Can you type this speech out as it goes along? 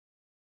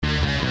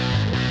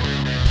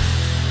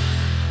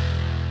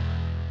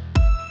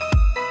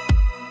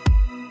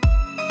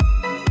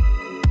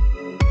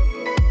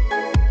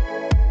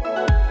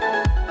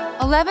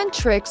11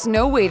 tricks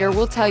no waiter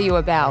will tell you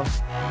about.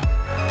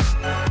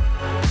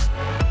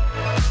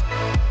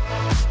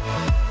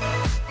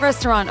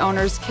 Restaurant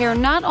owners care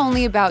not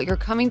only about your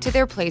coming to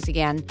their place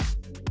again,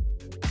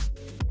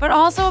 but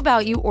also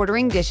about you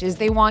ordering dishes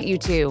they want you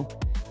to.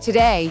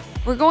 Today,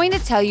 we're going to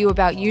tell you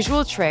about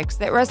usual tricks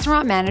that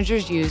restaurant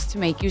managers use to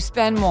make you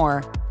spend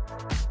more.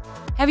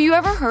 Have you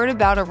ever heard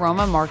about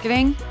Aroma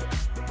marketing?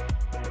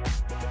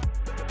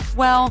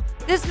 Well,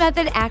 this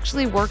method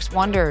actually works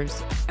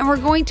wonders, and we're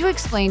going to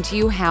explain to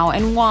you how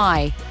and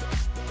why.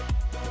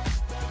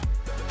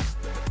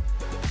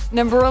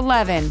 Number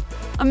 11.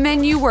 A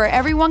menu where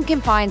everyone can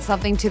find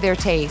something to their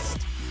taste.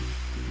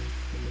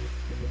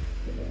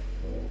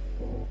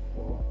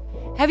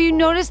 Have you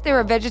noticed there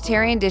are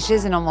vegetarian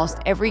dishes in almost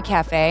every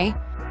cafe?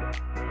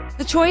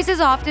 The choice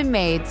is often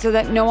made so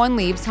that no one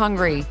leaves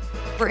hungry.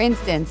 For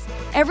instance,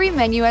 every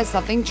menu has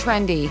something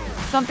trendy,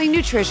 something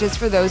nutritious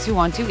for those who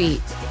want to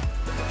eat,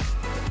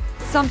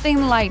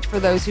 something light for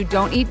those who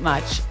don't eat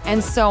much,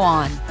 and so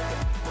on.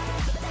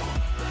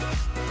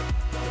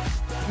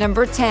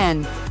 Number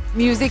 10.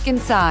 Music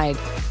inside.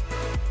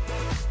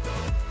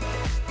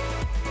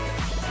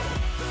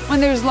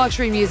 When there's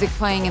luxury music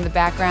playing in the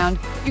background,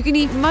 you can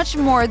eat much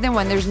more than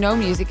when there's no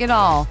music at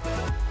all.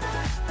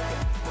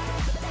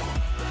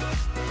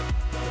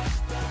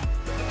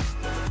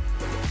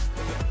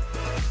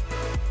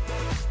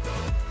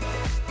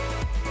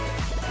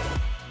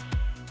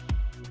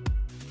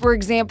 For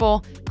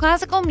example,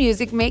 classical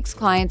music makes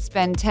clients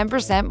spend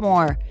 10%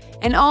 more,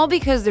 and all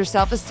because their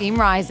self-esteem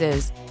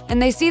rises,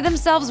 and they see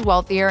themselves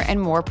wealthier and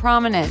more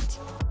prominent.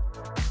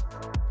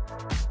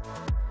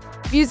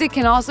 Music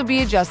can also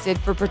be adjusted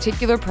for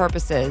particular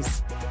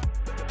purposes.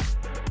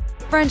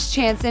 French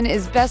chanson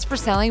is best for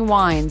selling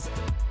wines,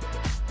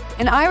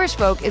 and Irish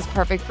folk is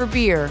perfect for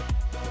beer.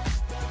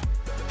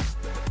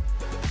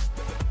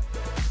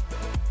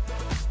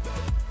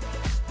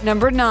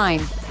 Number 9.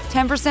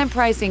 10%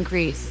 price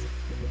increase.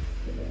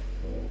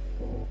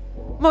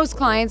 Most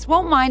clients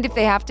won't mind if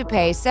they have to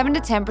pay 7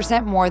 to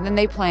 10% more than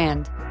they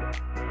planned.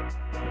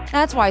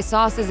 That's why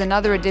sauces and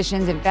other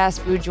additions in fast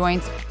food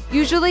joints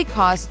usually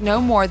cost no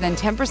more than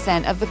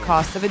 10% of the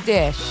cost of a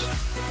dish.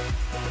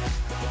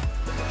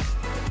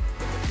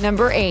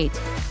 Number 8.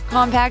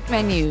 Compact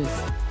menus.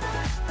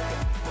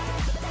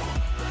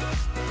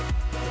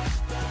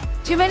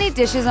 Too many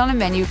dishes on a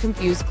menu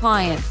confuse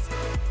clients.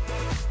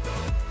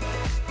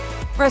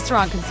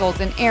 Restaurant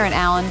consultant Aaron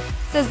Allen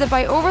says that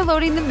by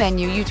overloading the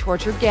menu, you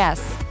torture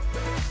guests,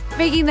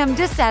 making them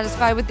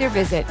dissatisfied with their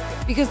visit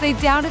because they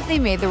doubt if they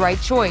made the right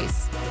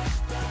choice.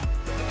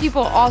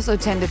 People also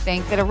tend to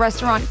think that a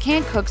restaurant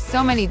can't cook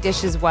so many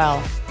dishes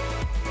well.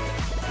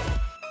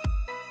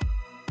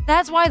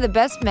 That's why the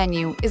best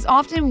menu is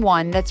often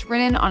one that's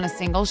written on a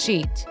single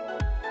sheet.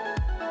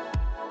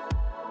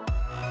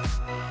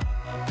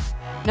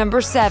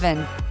 Number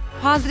 7.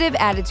 Positive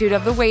attitude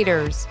of the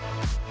waiters.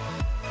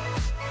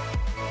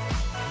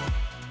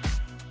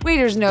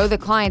 Waiters know that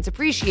clients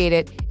appreciate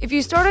it if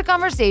you start a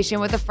conversation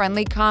with a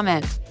friendly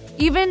comment,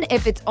 even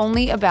if it's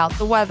only about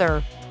the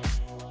weather.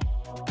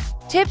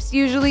 Tips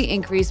usually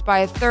increase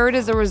by 1/3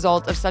 as a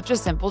result of such a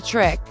simple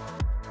trick.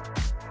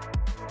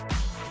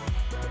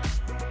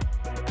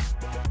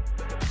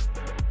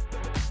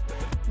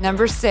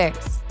 Number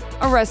 6.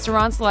 A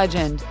restaurant's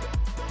legend.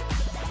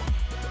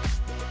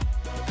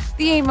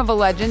 The aim of a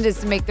legend is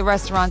to make the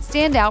restaurant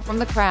stand out from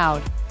the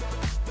crowd.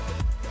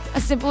 A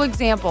simple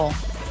example.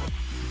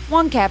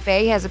 One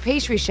cafe has a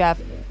pastry chef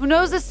who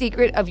knows the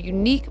secret of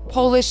unique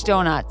Polish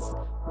donuts,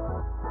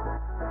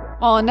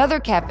 while another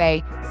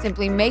cafe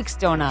simply makes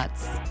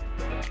donuts.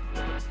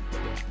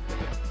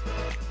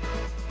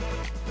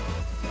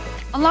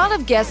 A lot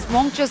of guests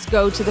won't just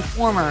go to the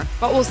former,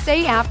 but will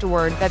say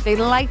afterward that they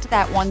liked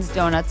that one's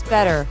donuts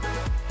better.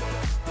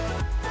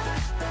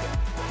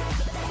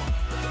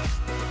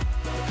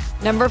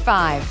 Number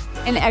 5.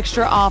 An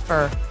extra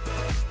offer.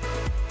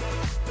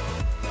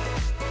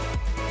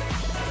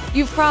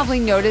 You've probably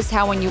noticed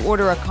how when you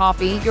order a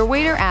coffee, your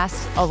waiter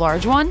asks a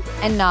large one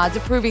and nods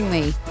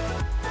approvingly.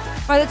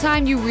 By the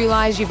time you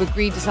realize you've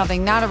agreed to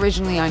something not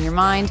originally on your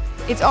mind,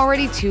 it's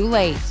already too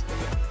late.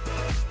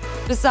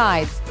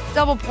 Besides,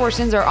 double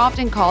portions are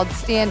often called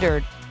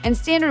standard, and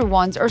standard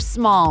ones are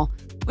small,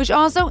 which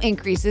also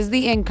increases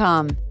the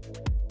income.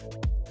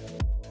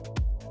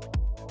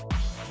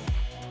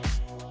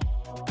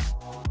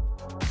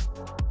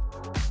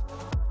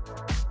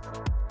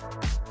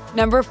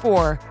 Number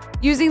 4.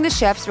 Using the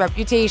chef's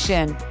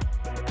reputation.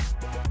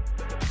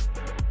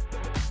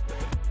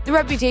 The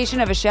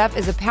reputation of a chef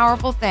is a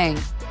powerful thing.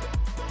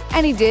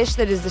 Any dish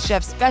that is the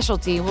chef's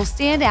specialty will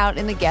stand out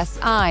in the guest's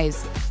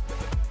eyes.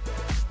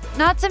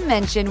 Not to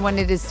mention when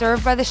it is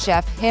served by the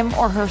chef, him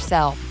or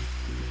herself.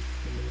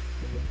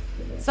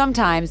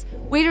 Sometimes,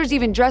 waiters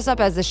even dress up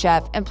as the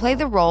chef and play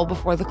the role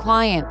before the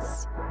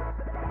clients.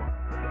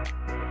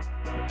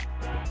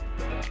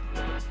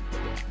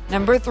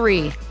 Number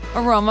 3.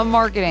 Aroma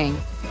marketing.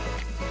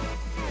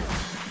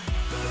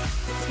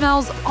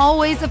 Smells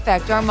always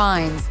affect our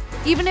minds.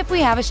 Even if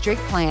we have a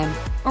strict plan,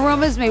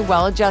 aromas may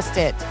well adjust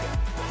it.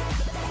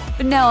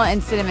 Vanilla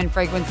and cinnamon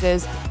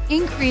fragrances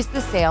increase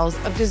the sales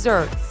of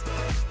desserts,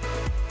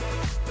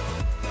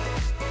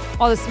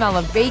 while the smell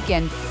of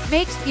bacon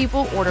makes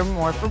people order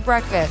more for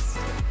breakfast.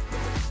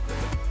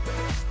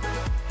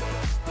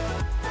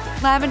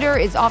 Lavender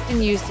is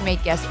often used to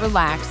make guests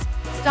relax,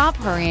 stop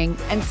hurrying,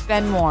 and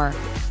spend more.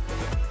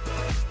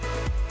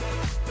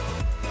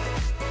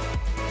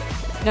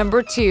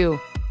 Number 2.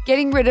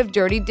 Getting rid of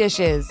dirty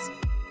dishes.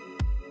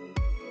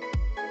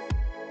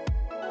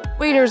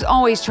 Waiters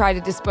always try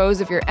to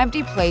dispose of your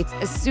empty plates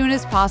as soon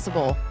as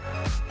possible.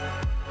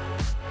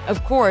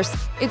 Of course,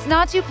 it's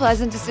not too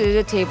pleasant to sit at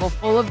a table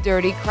full of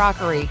dirty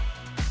crockery.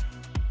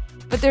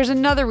 But there's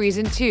another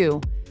reason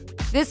too.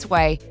 This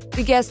way,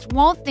 the guest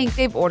won't think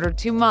they've ordered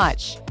too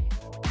much.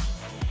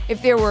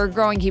 If there were a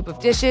growing heap of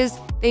dishes,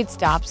 they'd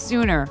stop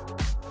sooner.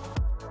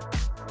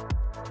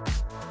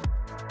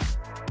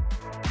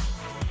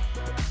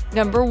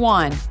 Number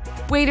 1.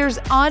 Waiters'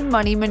 odd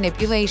money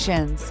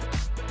manipulations.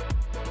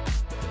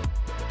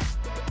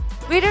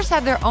 Waiters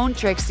have their own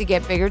tricks to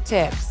get bigger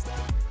tips.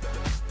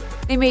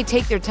 They may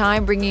take their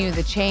time bringing you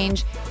the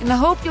change in the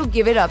hope you'll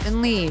give it up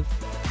and leave.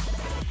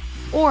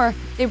 Or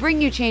they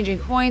bring you change in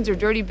coins or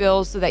dirty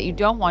bills so that you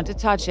don't want to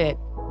touch it.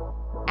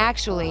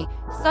 Actually,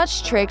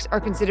 such tricks are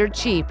considered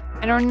cheap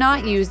and are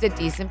not used at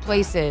decent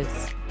places.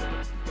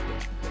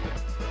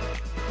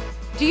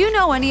 Do you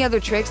know any other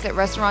tricks that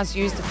restaurants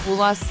use to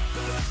fool us?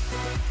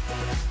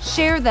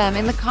 Share them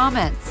in the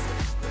comments.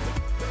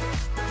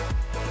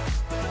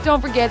 Don't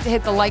forget to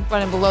hit the like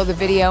button below the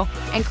video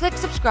and click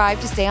subscribe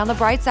to stay on the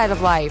bright side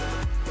of life.